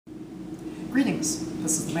Greetings,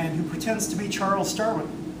 this is the man who pretends to be Charles Darwin.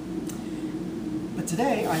 But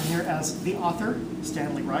today I'm here as the author,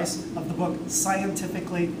 Stanley Rice, of the book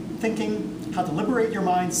Scientifically Thinking: How to Liberate Your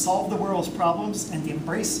Mind, Solve the World's Problems, and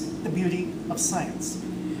Embrace the Beauty of Science.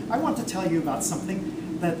 I want to tell you about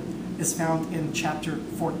something that is found in chapter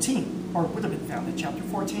 14, or would have been found in chapter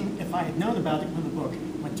 14 if I had known about it when the book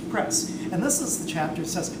went to press. And this is the chapter that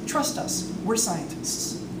says, trust us, we're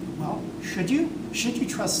scientists. Well, should you? Should you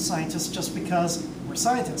trust scientists just because we're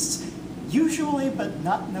scientists? Usually, but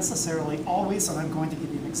not necessarily always, and I'm going to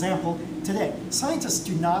give you an example today. Scientists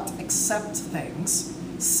do not accept things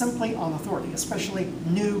simply on authority, especially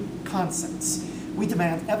new concepts. We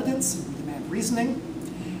demand evidence, we demand reasoning,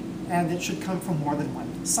 and it should come from more than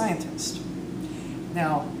one scientist.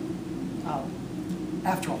 Now,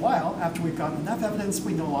 after a while, after we've gotten enough evidence,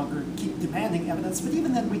 we no longer keep demanding evidence, but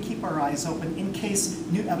even then we keep our eyes open in case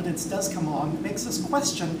new evidence does come along that makes us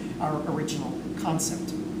question our original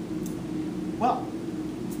concept. Well,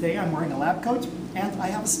 today I'm wearing a lab coat, and I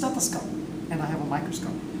have a stethoscope, and I have a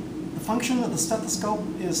microscope. The function of the stethoscope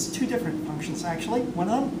is two different functions, actually. One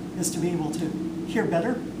of them is to be able to hear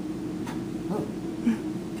better.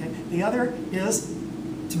 Okay. The other is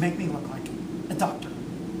to make me look like a doctor.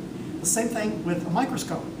 The same thing with a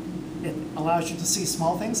microscope. It allows you to see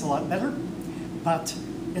small things a lot better, but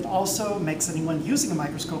it also makes anyone using a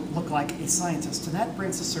microscope look like a scientist, and that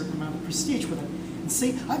brings a certain amount of prestige with it. And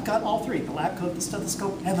see, I've got all three, the lab coat, the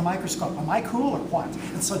stethoscope, and the microscope. Am I cool or what?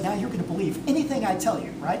 And so now you're going to believe anything I tell you,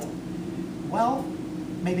 right? Well,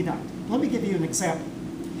 maybe not. Let me give you an example.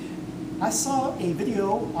 I saw a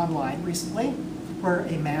video online recently where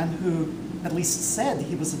a man who at least said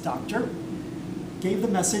he was a doctor gave the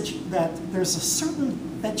message that there's a certain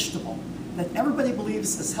vegetable that everybody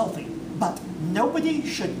believes is healthy, but nobody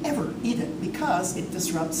should ever eat it because it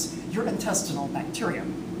disrupts your intestinal bacteria.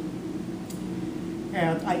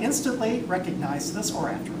 And I instantly recognized this, or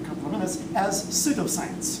after a couple of minutes, as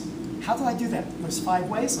pseudoscience. How did I do that? There's 5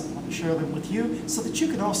 ways. I want to share them with you so that you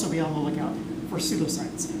can also be on the lookout for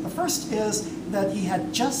pseudoscience. The first is that he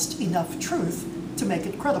had just enough truth to make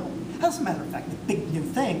it credible. As a matter of fact, the big new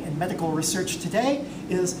thing in medical research today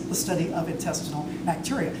is the study of intestinal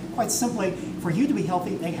bacteria. Quite simply, for you to be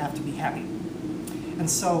healthy, they have to be happy. And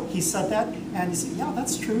so he said that, and he said, yeah,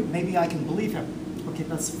 that's true, maybe I can believe him. Okay,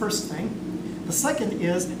 that's the first thing. The second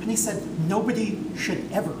is, and he said, nobody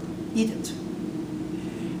should ever eat it.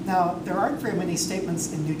 Now, there aren't very many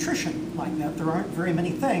statements in nutrition like that. There aren't very many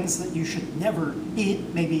things that you should never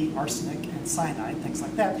eat, maybe arsenic and cyanide, things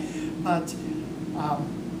like that. But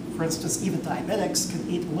for instance, even diabetics can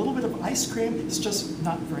eat a little bit of ice cream. It's just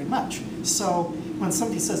not very much. So when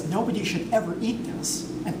somebody says nobody should ever eat this,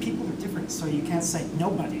 and people are different, so you can't say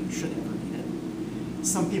nobody should ever eat it.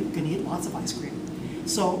 Some people can eat lots of ice cream.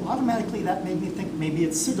 So automatically that made me think maybe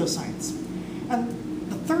it's pseudoscience.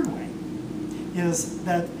 And the third way is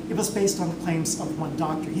that it was based on the claims of one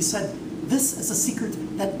doctor. He said, this is a secret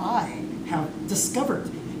that I have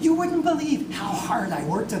discovered. You wouldn't believe how hard I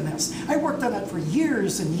worked on this. I worked on it for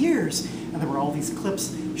years and years. And there were all these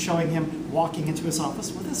clips showing him walking into his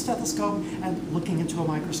office with his stethoscope and looking into a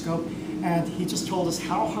microscope. And he just told us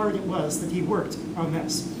how hard it was that he worked on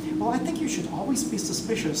this. Well, I think you should always be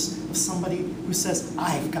suspicious of somebody who says,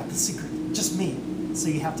 I've got the secret, just me, so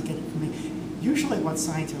you have to get it from me. Usually what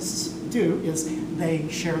scientists do is they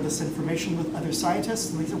share this information with other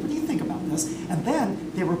scientists, and they say, what do you think about this? And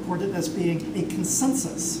then they report it as being a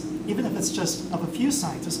consensus, even if it's just of a few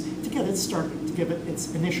scientists, to get it started, to give it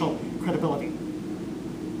its initial credibility.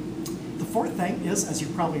 The fourth thing is, as you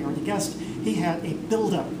probably already guessed, he had a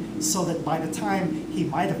buildup, so that by the time he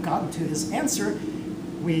might have gotten to his answer,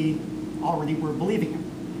 we already were believing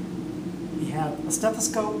him. He had a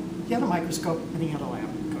stethoscope, he had a microscope, and he had a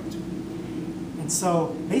lab coat. And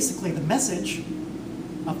so basically the message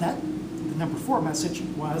of that, the number 4 message,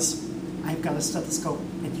 was, I've got a stethoscope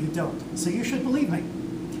and you don't, so you should believe me.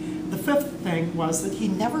 The 5th thing was that he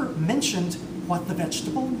never mentioned what the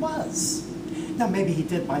vegetable was. Now maybe he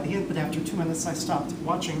did by the end, but after 2 minutes I stopped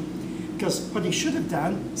watching, because what he should have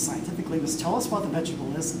done scientifically was tell us what the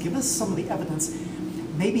vegetable is, give us some of the evidence.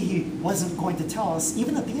 Maybe he wasn't going to tell us.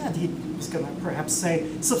 Even at the end, he was going to perhaps say,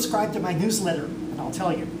 subscribe to my newsletter, and I'll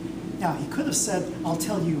tell you. Now, he could have said, I'll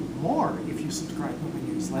tell you more if you subscribe to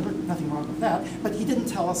my newsletter. Nothing wrong with that. But he didn't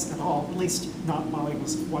tell us at all, at least not while I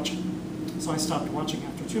was watching. So I stopped watching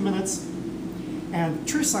after 2 minutes. And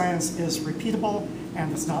true science is repeatable,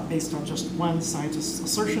 and it's not based on just one scientist's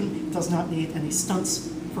assertion. It does not need any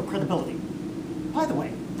stunts for credibility. By the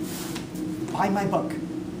way, buy my book.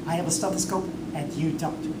 I have a stethoscope, and you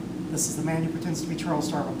don't. This is the man who pretends to be Charles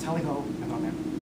Darwin. Tally ho, and amen.